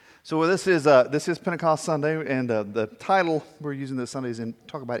So this is Pentecost Sunday, and the title we're using this Sunday is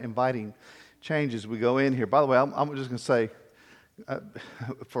talk about inviting change as we go in here. By the way, I'm just going to say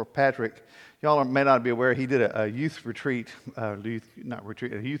for Patrick, y'all may not be aware, he did a youth retreat, a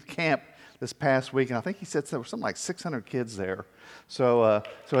youth camp this past week, and I think he said there were something like 600 kids there. So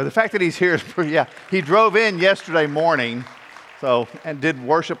the fact that he's here is pretty, yeah. He drove in yesterday morning, and did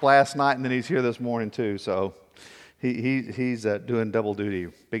worship last night, and then he's here this morning too. So. He's doing double duty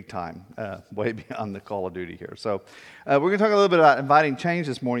big time, way beyond the call of duty here. So we're going to talk a little bit about inviting change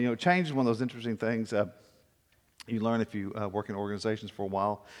this morning. You know, change is one of those interesting things. You learn if you work in organizations for a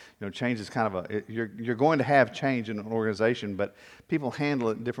while. You know, change is kind of you're going to have change in an organization, but people handle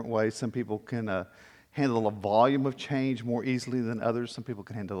it in different ways. Some people can handle a volume of change more easily than others. Some people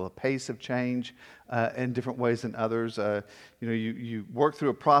can handle a pace of change in different ways than others. You work through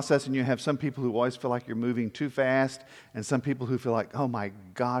a process, and you have some people who always feel like you're moving too fast, and some people who feel like, oh my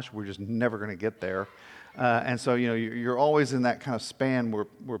gosh, we're just never going to get there. And so, you're always in that kind of span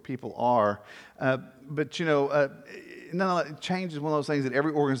where people are. Change is one of those things that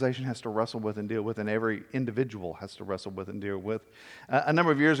every organization has to wrestle with and deal with, and every individual has to wrestle with and deal with. A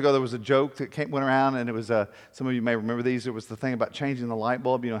number of years ago, there was a joke that went around, and it was, some of you may remember these, it was the thing about changing the light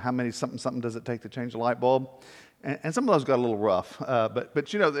bulb. How many something does it take to change the light bulb? And some of those got a little rough. But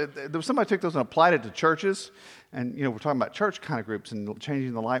there was somebody took those and applied it to churches. And, we're talking about church kind of groups and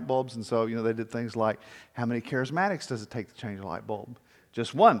changing the light bulbs. And so, they did things like, how many charismatics does it take to change a light bulb?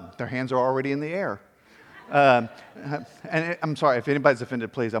 Just one. Their hands are already in the air. And I'm sorry, if anybody's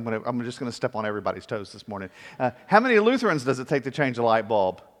offended, please, I'm just going to step on everybody's toes this morning. How many Lutherans does it take to change a light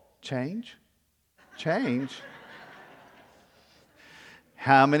bulb? Change.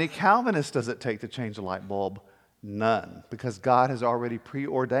 How many Calvinists does it take to change a light bulb? None, because God has already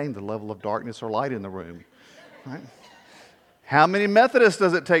preordained the level of darkness or light in the room. Right? How many Methodists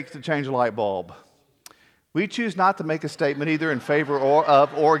does it take to change a light bulb? We choose not to make a statement either in favor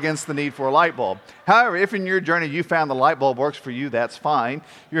of or against the need for a light bulb. However, if in your journey you found the light bulb works for you, that's fine.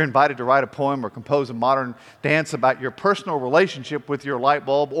 You're invited to write a poem or compose a modern dance about your personal relationship with your light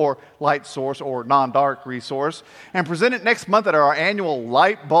bulb or light source or non-dark resource, and present it next month at our annual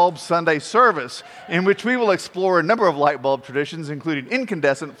Light Bulb Sunday service, in which we will explore a number of light bulb traditions, including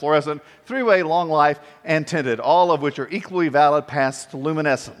incandescent, fluorescent, three-way, long life, and tinted, all of which are equally valid paths to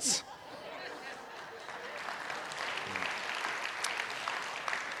luminescence.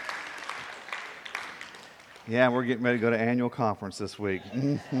 Yeah, we're getting ready to go to annual conference this week.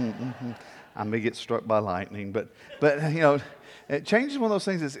 I may get struck by lightning, but change is one of those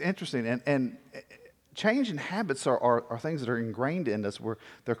things that's interesting, and change in habits are things that are ingrained in us.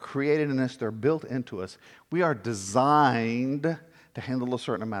 They're created in us. They're built into us. We are designed to handle a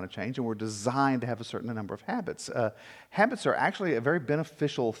certain amount of change, and we're designed to have a certain number of habits. Habits are actually a very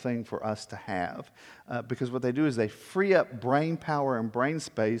beneficial thing for us to have because what they do is they free up brain power and brain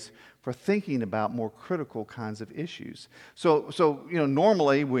space for thinking about more critical kinds of issues. So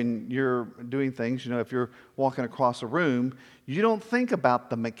normally when you're doing things, if you're walking across a room, you don't think about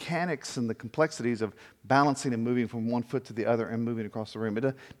the mechanics and the complexities of balancing and moving from one foot to the other and moving across the room.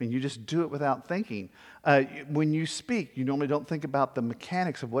 You just do it without thinking. When you speak, you normally don't think about the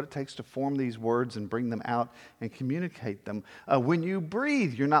mechanics of what it takes to form these words and bring them out and communicate them. When you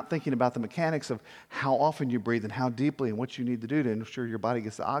breathe, you're not thinking about the mechanics of how often you breathe and how deeply and what you need to do to ensure your body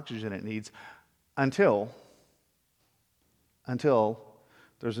gets the oxygen it needs until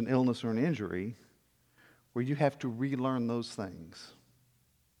there's an illness or an injury where you have to relearn those things.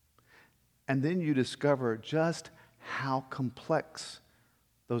 And then you discover just how complex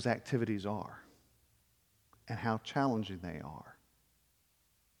those activities are and how challenging they are.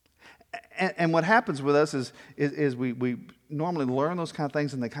 And what happens with us is we normally learn those kind of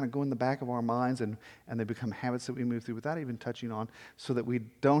things, and they kind of go in the back of our minds, and they become habits that we move through without even touching on, so that we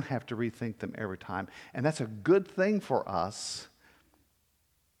don't have to rethink them every time. And that's a good thing for us,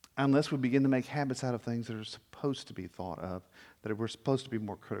 unless we begin to make habits out of things that are supposed to be thought of, that we're supposed to be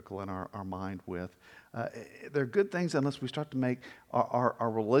more critical in our mind with. They're good things unless we start to make our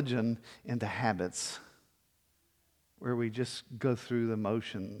religion into habits where we just go through the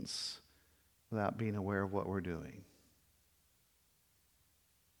motions without being aware of what we're doing.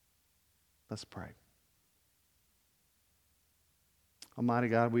 Let's pray. Almighty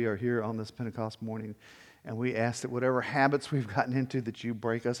God, we are here on this Pentecost morning, and we ask that whatever habits we've gotten into, that you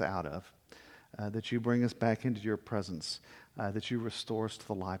break us out of, that you bring us back into your presence, that you restore us to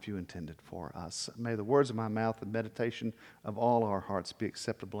the life you intended for us. May the words of my mouth and meditation of all our hearts be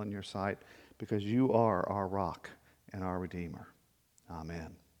acceptable in your sight, because you are our rock and our Redeemer.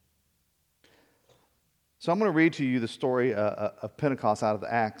 Amen. So I'm going to read to you the story of Pentecost out of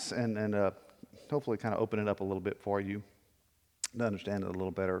the Acts and hopefully kind of open it up a little bit for you to understand it a little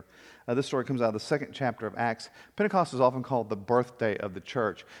better. This story comes out of the second chapter of Acts. Pentecost is often called the birthday of the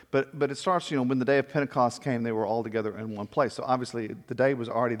church, but it starts, when the day of Pentecost came, they were all together in one place. So obviously the day was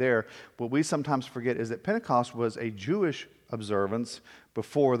already there. What we sometimes forget is that Pentecost was a Jewish observance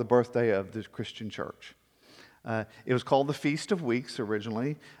before the birthday of the Christian church. It was called the Feast of Weeks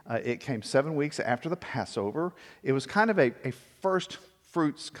originally. It came 7 weeks after the Passover. It was kind of a first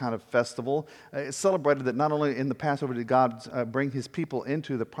fruits kind of festival. It celebrated that not only in the Passover did God bring his people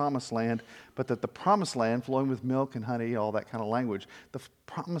into the promised land, but that the promised land, flowing with milk and honey, all that kind of language, the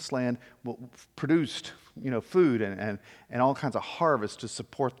promised land produced food and all kinds of harvest to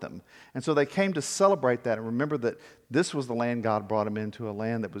support them. And so they came to celebrate that and remember that this was the land God brought them into, a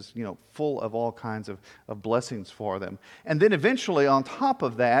land that was full of all kinds of blessings for them. And then eventually on top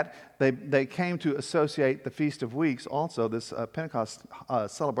of that, they came to associate the Feast of Weeks, also this Pentecost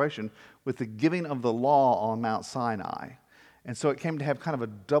celebration, with the giving of the law on Mount Sinai. And so it came to have kind of a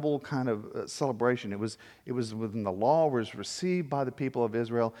double kind of celebration. It was when the law was received by the people of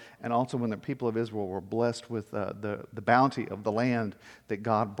Israel, and also when the people of Israel were blessed with the bounty of the land that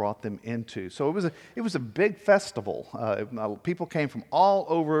God brought them into. So it was a big festival. People came from all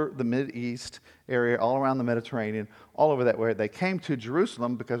over the Mideast area, all around the Mediterranean, all over that way. They came to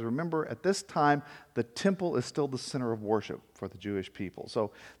Jerusalem because, remember, at this time, the temple is still the center of worship for the Jewish people.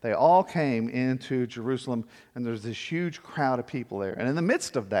 So they all came into Jerusalem, and there's this huge crowd of people there. And in the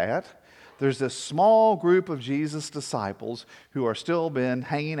midst of that, there's this small group of Jesus' disciples who are still been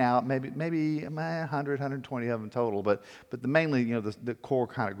hanging out, maybe 100, 120 of them total, but mainly, the core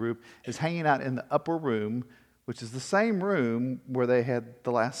kind of group is hanging out in the upper room, which is the same room where they had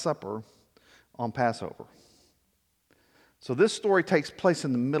the Last Supper on Passover. So this story takes place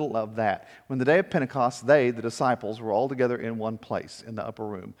in the middle of that. When the day of Pentecost, they, the disciples, were all together in one place in the upper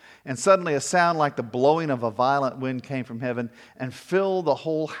room. And suddenly a sound like the blowing of a violent wind came from heaven and filled the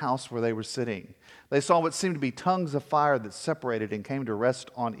whole house where they were sitting. They saw what seemed to be tongues of fire that separated and came to rest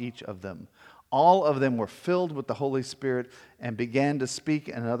on each of them. All of them were filled with the Holy Spirit and began to speak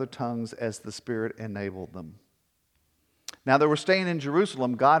in other tongues as the Spirit enabled them. Now they were staying in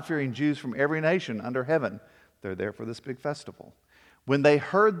Jerusalem, God-fearing Jews from every nation under heaven. They're there for this big festival. When they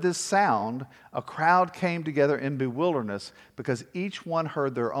heard this sound, a crowd came together in bewilderness because each one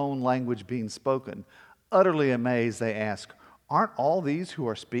heard their own language being spoken. Utterly amazed, they asked, "Aren't all these who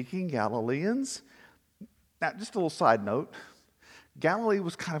are speaking Galileans?" Now, just a little side note. Galilee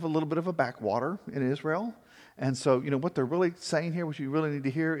was kind of a little bit of a backwater in Israel. And so, what they're really saying here, what you really need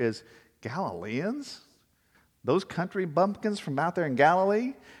to hear is, Galileans? Those country bumpkins from out there in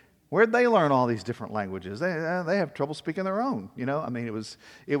Galilee? Where'd they learn all these different languages? They have trouble speaking their own. It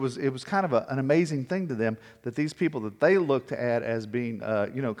was kind of an amazing thing to them that these people that they looked at as being,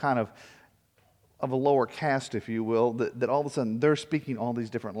 kind of a lower caste, if you will, that all of a sudden they're speaking all these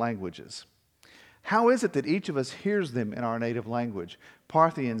different languages. How is it that each of us hears them in our native language?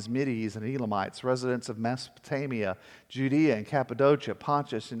 Parthians, Medes, and Elamites, residents of Mesopotamia, Judea and Cappadocia,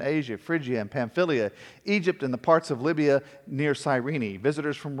 Pontus and Asia, Phrygia and Pamphylia, Egypt and the parts of Libya near Cyrene,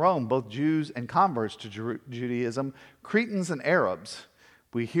 visitors from Rome, both Jews and converts to Judaism, Cretans and Arabs.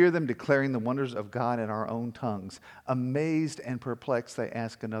 We hear them declaring the wonders of God in our own tongues. Amazed and perplexed, they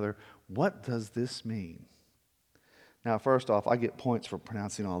ask another, "What does this mean?" Now, first off, I get points for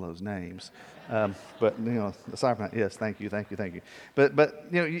pronouncing all those names. But, aside from that, yes, thank you.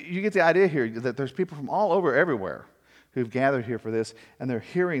 But you get the idea here that there's people from all over everywhere who've gathered here for this, and they're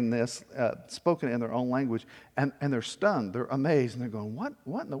hearing this spoken in their own language, and they're stunned, they're amazed, and they're going,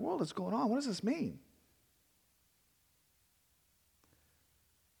 what in the world is going on? What does this mean?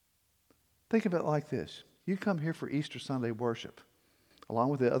 Think of it like this. You come here for Easter Sunday worship, along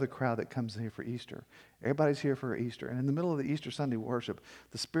with the other crowd that comes in here for Easter. Everybody's here for Easter. And in the middle of the Easter Sunday worship,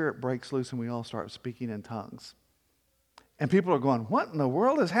 the Spirit breaks loose and we all start speaking in tongues. And people are going, "What in the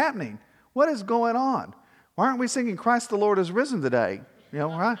world is happening? What is going on? Why aren't we singing Christ the Lord is risen today?"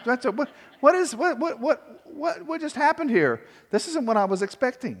 Right? What just happened here? This isn't what I was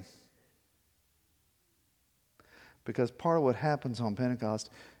expecting. Because part of what happens on Pentecost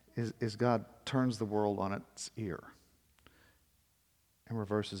is God turns the world on its ear and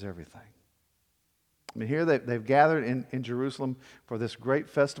reverses everything. Here they've gathered in Jerusalem for this great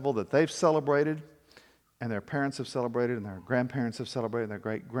festival that they've celebrated, and their parents have celebrated, and their grandparents have celebrated, and their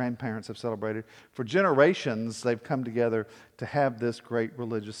great-grandparents have celebrated. For generations, they've come together to have this great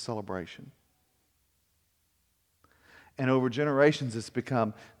religious celebration. And over generations, it's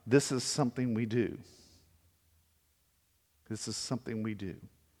become, this is something we do. This is something we do.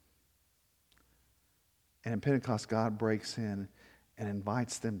 And in Pentecost, God breaks in and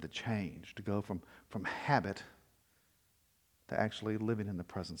invites them to change, to go from habit to actually living in the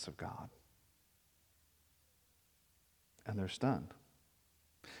presence of God. And they're stunned.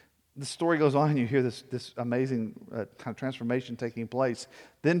 The story goes on, and you hear this amazing kind of transformation taking place.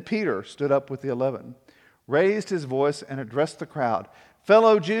 Then Peter stood up with the 11, raised his voice, and addressed the crowd.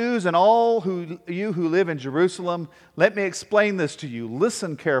 Fellow Jews and all you who live in Jerusalem, let me explain this to you.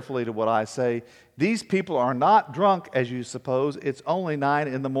 Listen carefully to what I say. These people are not drunk, as you suppose. It's only 9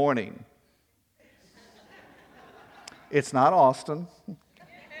 a.m. It's not Austin.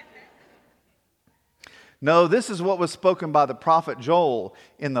 No, this is what was spoken by the prophet Joel.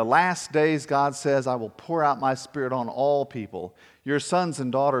 In the last days, God says, I will pour out my spirit on all people. Your sons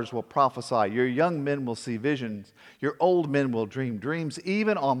and daughters will prophesy. Your young men will see visions. Your old men will dream dreams.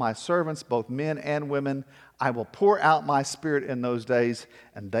 Even on my servants, both men and women, I will pour out my spirit in those days,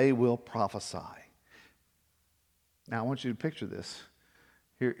 and they will prophesy. Now, I want you to picture this.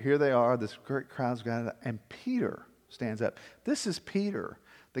 Here they are, this great crowd's gathered, and Peter stands up. This is Peter,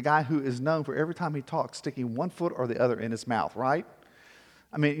 the guy who is known for every time he talks, sticking one foot or the other in his mouth, right?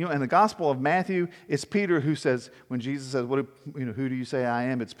 I mean, in the Gospel of Matthew, it's Peter who says, when Jesus says, who do you say I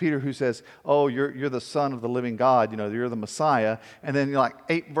am? It's Peter who says, oh, you're the Son of the living God, you're the Messiah. And then like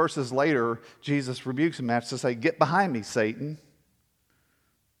 8 verses later, Jesus rebukes him and has to say, get behind me, Satan.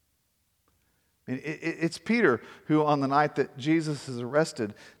 It's Peter who, on the night that Jesus is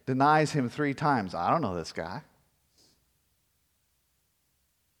arrested, denies him 3 times. I don't know this guy.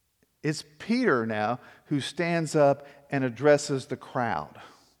 It's Peter now who stands up and addresses the crowd.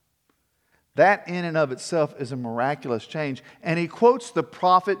 That in and of itself is a miraculous change. And he quotes the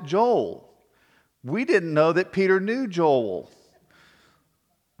prophet Joel. We didn't know that Peter knew Joel,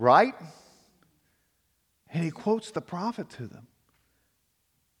 right? And he quotes the prophet to them.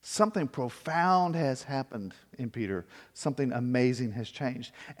 Something profound has happened in Peter. Something amazing has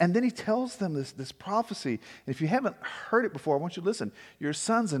changed. And then he tells them this prophecy. And if you haven't heard it before, I want you to listen. Your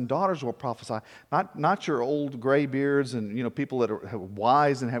sons and daughters will prophesy. Not your old gray beards and people that are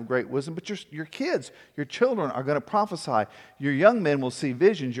wise and have great wisdom, but your kids, your children are going to prophesy. Your young men will see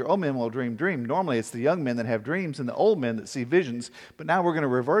visions. Your old men will dream dreams. Normally it's the young men that have dreams and the old men that see visions. But now we're going to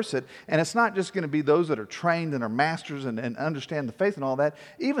reverse it. And it's not just going to be those that are trained and are masters and understand the faith and all that.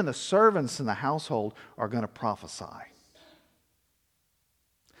 Even the servants in the household are going to prophesy.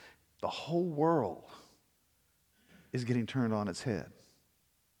 The whole world is getting turned on its head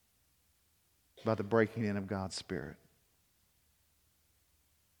by the breaking in of God's Spirit.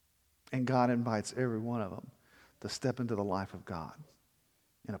 And God invites every one of them to step into the life of God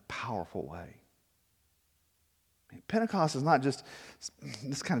in a powerful way. Pentecost is not just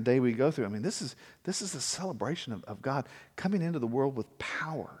this kind of day we go through. I mean, this is a celebration of God coming into the world with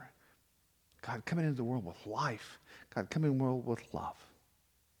power. God coming into the world with life. God coming into the world with love.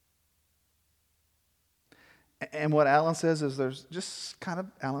 And what Alan says is there's just kind of,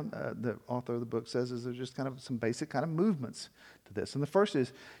 the author of the book says, is there's just kind of some basic kind of movements to this. And the first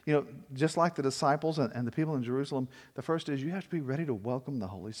is, just like the disciples and the people in Jerusalem, the first is you have to be ready to welcome the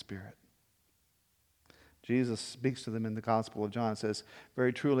Holy Spirit. Jesus speaks to them in the Gospel of John and says,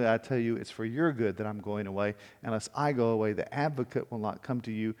 very truly I tell you, it's for your good that I'm going away. Unless I go away, the advocate will not come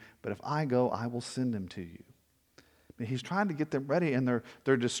to you. But if I go, I will send him to you. And he's trying to get them ready, and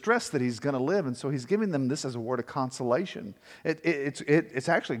they're distressed that he's going to live. And so he's giving them this as a word of consolation. It's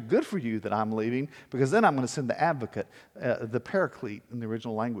actually good for you that I'm leaving, because then I'm going to send the advocate, the paraclete in the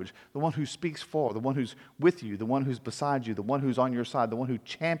original language, the one who speaks for, the one who's with you, the one who's beside you, the one who's on your side, the one who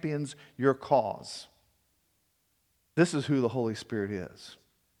champions your cause. This is who the Holy Spirit is.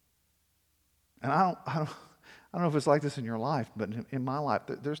 And I don't know if it's like this in your life, but in my life,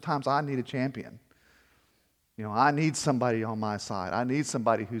 there's times I need a champion. I need somebody on my side. I need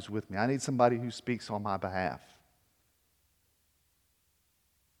somebody who's with me. I need somebody who speaks on my behalf.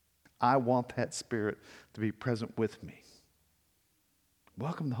 I want that Spirit to be present with me.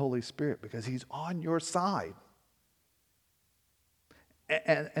 Welcome the Holy Spirit because He's on your side.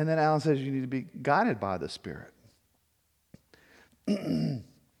 And then Alan says you need to be guided by the Spirit.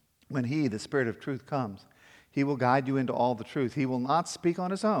 When He, the Spirit of truth, comes, He will guide you into all the truth. He will not speak on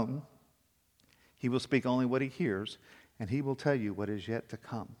His own. He will speak only what He hears, and He will tell you what is yet to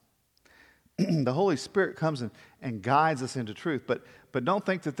come. The Holy Spirit comes and guides us into truth, but don't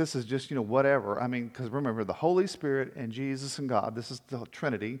think that this is just, whatever. I mean, because remember, the Holy Spirit and Jesus and God, this is the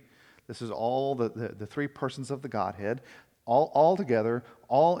Trinity. This is all the 3 persons of the Godhead, all together,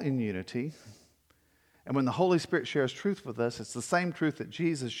 all in unity. And when the Holy Spirit shares truth with us, it's the same truth that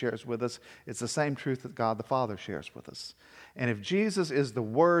Jesus shares with us. It's the same truth that God the Father shares with us. And if Jesus is the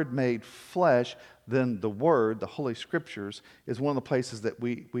Word made flesh, then the Word, the Holy Scriptures, is one of the places that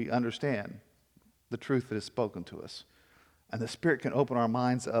we understand the truth that is spoken to us. And the Spirit can open our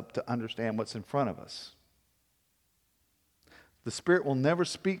minds up to understand what's in front of us. The Spirit will never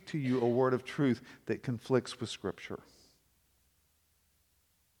speak to you a word of truth that conflicts with Scripture.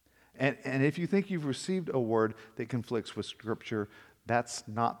 And if you think you've received a word that conflicts with Scripture, that's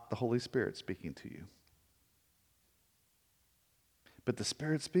not the Holy Spirit speaking to you. But the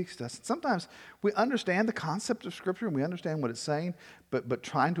Spirit speaks to us. Sometimes we understand the concept of Scripture and we understand what it's saying, but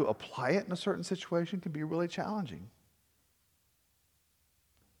trying to apply it in a certain situation can be really challenging.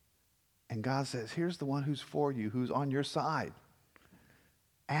 And God says, here's the one who's for you, who's on your side.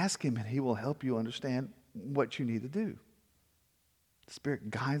 Ask him and he will help you understand what you need to do. The Spirit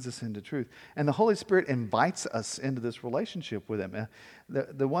guides us into truth. And the Holy Spirit invites us into this relationship with him.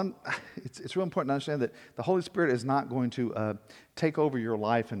 It's real important to understand that the Holy Spirit is not going to take over your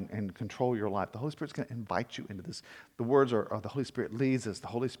life and control your life. The Holy Spirit's going to invite you into this. The words are the Holy Spirit leads us. The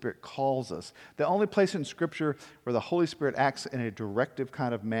Holy Spirit calls us. The only place in Scripture where the Holy Spirit acts in a directive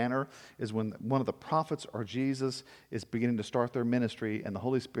kind of manner is when one of the prophets or Jesus is beginning to start their ministry and the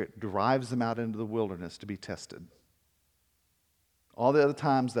Holy Spirit drives them out into the wilderness to be tested. All the other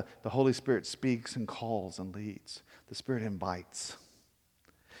times, the Holy Spirit speaks and calls and leads. The Spirit invites.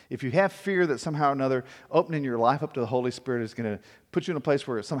 If you have fear that somehow or another opening your life up to the Holy Spirit is going to put you in a place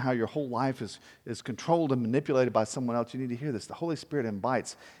where somehow your whole life is controlled and manipulated by someone else, you need to hear this. The Holy Spirit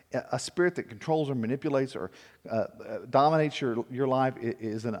invites. A spirit that controls or manipulates or dominates your life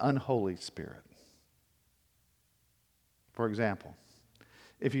is an unholy spirit. For example,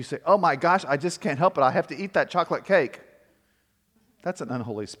 if you say, oh my gosh, I just can't help it, I have to eat that chocolate cake. That's an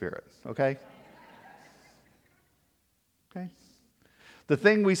unholy spirit, okay? Okay? The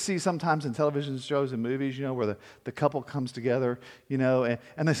thing we see sometimes in television shows and movies, where the couple comes together, and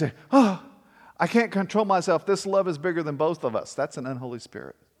they say, oh, I can't control myself. This love is bigger than both of us. That's an unholy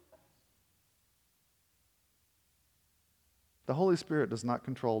spirit. The Holy Spirit does not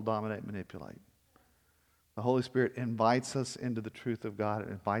control, dominate, manipulate. The Holy Spirit invites us into the truth of God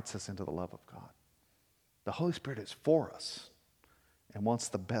and invites us into the love of God. The Holy Spirit is for us and wants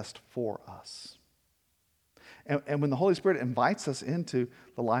the best for us. And when the Holy Spirit invites us into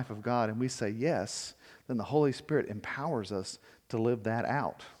the life of God and we say yes, then the Holy Spirit empowers us to live that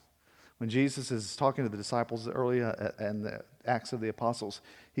out. When Jesus is talking to the disciples early in the Acts of the Apostles,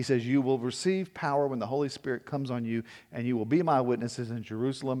 he says, you will receive power when the Holy Spirit comes on you, and you will be my witnesses in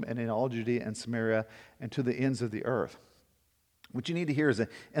Jerusalem and in all Judea and Samaria and to the ends of the earth. What you need to hear is that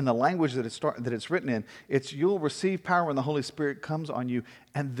in the language that it's written in, it's you'll receive power when the Holy Spirit comes on you,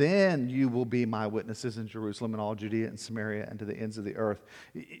 and then you will be my witnesses in Jerusalem and all Judea and Samaria and to the ends of the earth.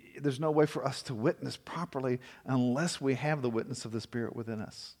 There's no way for us to witness properly unless we have the witness of the Spirit within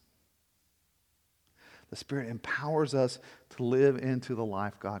us. The Spirit empowers us to live into the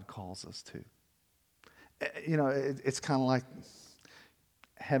life God calls us to. It's kind of like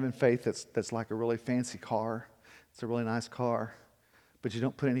having faith that's like a really fancy car. It's a really nice car, but you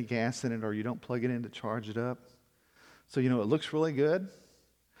don't put any gas in it or you don't plug it in to charge it up. So, it looks really good.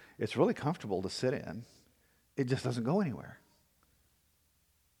 It's really comfortable to sit in. It just doesn't go anywhere.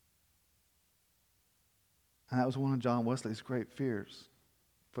 And that was one of John Wesley's great fears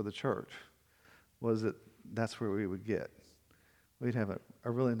for the church, was that that's where we would get. We'd have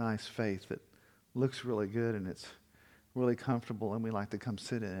a really nice faith that looks really good and it's really comfortable and we like to come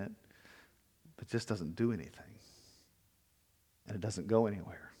sit in it, but just doesn't do anything. And it doesn't go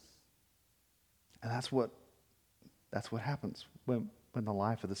anywhere. And that's what happens when the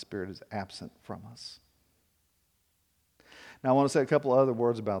life of the Spirit is absent from us. Now I want to say a couple of other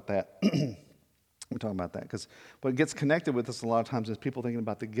words about that. We're talking about that because what gets connected with us a lot of times is people thinking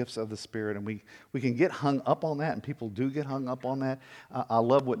about the gifts of the Spirit, and we can get hung up on that, and people do get hung up on that. I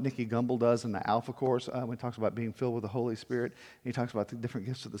love what Nicky Gumbel does in the Alpha Course when he talks about being filled with the Holy Spirit. He talks about the different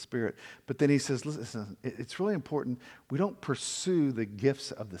gifts of the Spirit. But then he says, listen, it's really important. We don't pursue the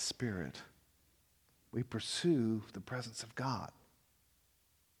gifts of the Spirit. We pursue the presence of God.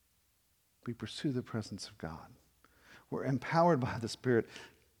 We pursue the presence of God. We're empowered by the Spirit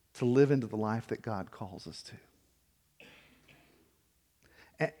to live into the life that God calls us to.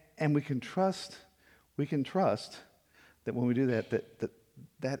 And we can trust that when we do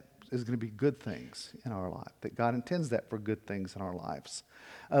that is going to be good things in our life, that God intends that for good things in our lives.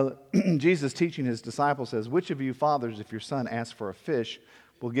 Jesus teaching his disciples says, which of you fathers, if your son asks for a fish,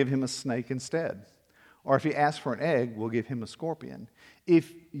 will give him a snake instead? Or if he asks for an egg, will give him a scorpion?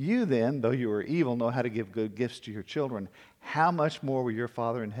 If you then, though you are evil, know how to give good gifts to your children, how much more will your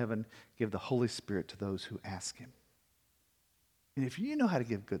Father in heaven give the Holy Spirit to those who ask him? And if you know how to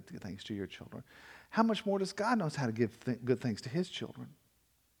give good things to your children, how much more does God knows how to give good things to his children?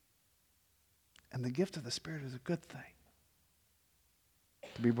 And the gift of the Spirit is a good thing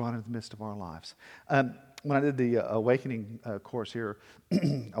to be brought into the midst of our lives. When I did the Awakening course here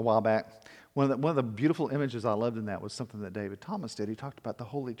a while back, one of the beautiful images I loved in that was something that David Thomas did. He talked about the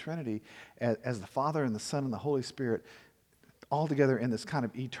Holy Trinity as the Father and the Son and the Holy Spirit all together in this kind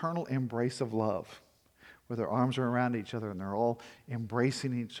of eternal embrace of love, where their arms are around each other and they're all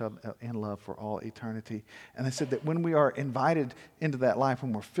embracing each other in love for all eternity. And they said that when we are invited into that life,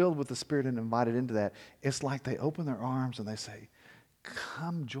 when we're filled with the Spirit and invited into that, it's like they open their arms and they say,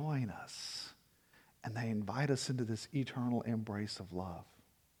 "Come join us." And they invite us into this eternal embrace of love.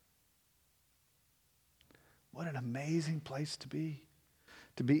 What an amazing place to be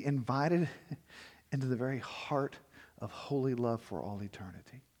invited into the very heart of holy love for all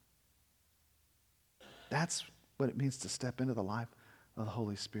eternity. That's what it means to step into the life of the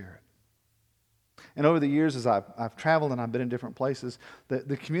Holy Spirit. And over the years, as I've traveled and I've been in different places,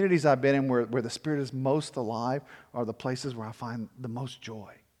 the communities I've been in where the Spirit is most alive are the places where I find the most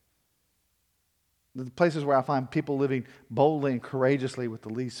joy. The places where I find people living boldly and courageously with the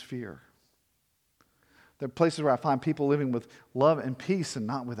least fear. They're places where I find people living with love and peace and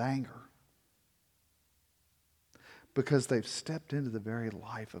not with anger. Because they've stepped into the very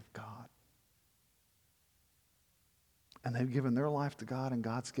life of God. And they've given their life to God, and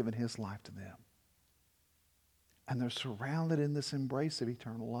God's given his life to them. And they're surrounded in this embrace of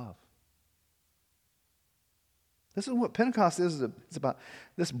eternal love. This is what Pentecost is. It's about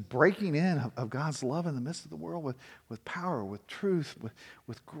this breaking in of God's love in the midst of the world with power, with truth,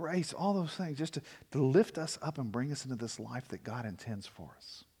 with grace, all those things, just to lift us up and bring us into this life that God intends for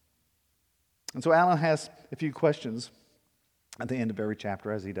us. And so Alan has a few questions at the end of every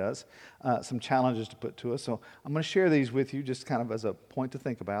chapter, as he does, some challenges to put to us. So I'm going to share these with you just kind of as a point to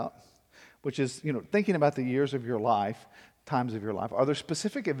think about, which is, thinking about the years of your life, times of your life. Are there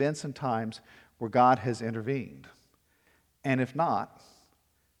specific events and times where God has intervened? And if not,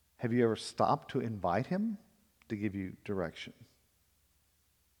 have you ever stopped to invite him to give you direction?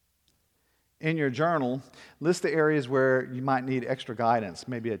 In your journal, list the areas where you might need extra guidance,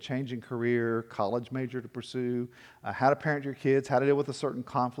 maybe a change in career, college major to pursue, how to parent your kids, how to deal with a certain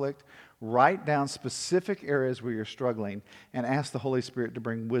conflict. Write down specific areas where you're struggling and ask the Holy Spirit to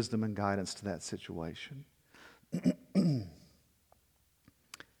bring wisdom and guidance to that situation. And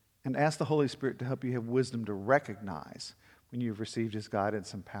ask the Holy Spirit to help you have wisdom to recognize when you've received his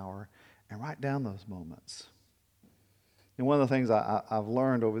guidance and power, and write down those moments. And one of the things I've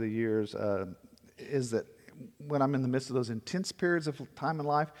learned over the years is that when I'm in the midst of those intense periods of time in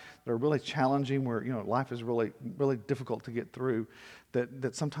life that are really challenging, where life is really, really difficult to get through,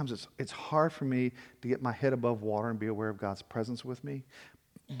 that sometimes it's hard for me to get my head above water and be aware of God's presence with me.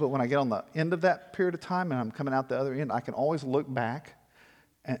 But when I get on the end of that period of time and I'm coming out the other end, I can always look back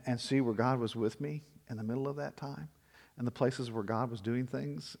and see where God was with me in the middle of that time, and the places where God was doing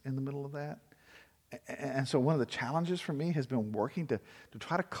things in the middle of that. And so one of the challenges for me has been working to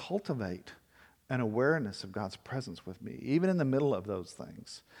try to cultivate an awareness of God's presence with me, even in the middle of those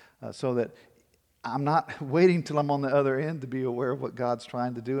things, so that I'm not waiting till I'm on the other end to be aware of what God's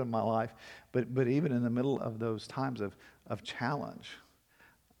trying to do in my life, but even in the middle of those times of challenge,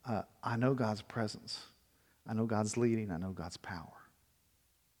 I know God's presence. I know God's leading. I know God's power.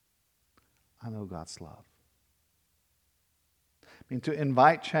 I know God's love. I mean, to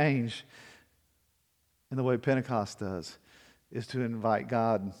invite change in the way Pentecost does is to invite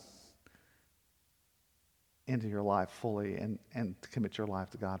God into your life fully and to commit your life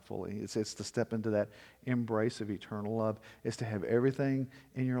to God fully. It's to step into that embrace of eternal love. It's to have everything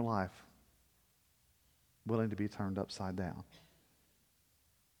in your life willing to be turned upside down.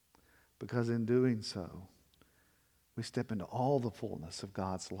 Because in doing so, we step into all the fullness of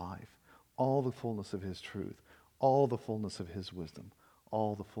God's life, all the fullness of his truth, all the fullness of his wisdom,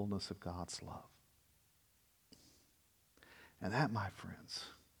 all the fullness of God's love. And that, my friends,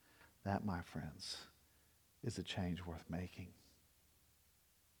 is a change worth making.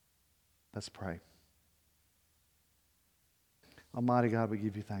 Let's pray. Almighty God, we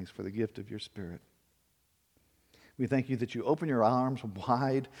give you thanks for the gift of your Spirit. We thank you that you open your arms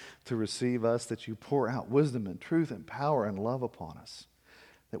wide to receive us, that you pour out wisdom and truth and power and love upon us,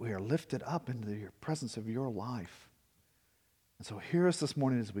 that we are lifted up into the presence of your life. And so hear us this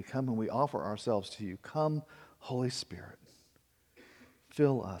morning as we come and we offer ourselves to you. Come, Holy Spirit.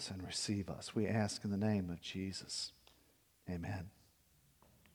 Fill us and receive us. We ask in the name of Jesus. Amen.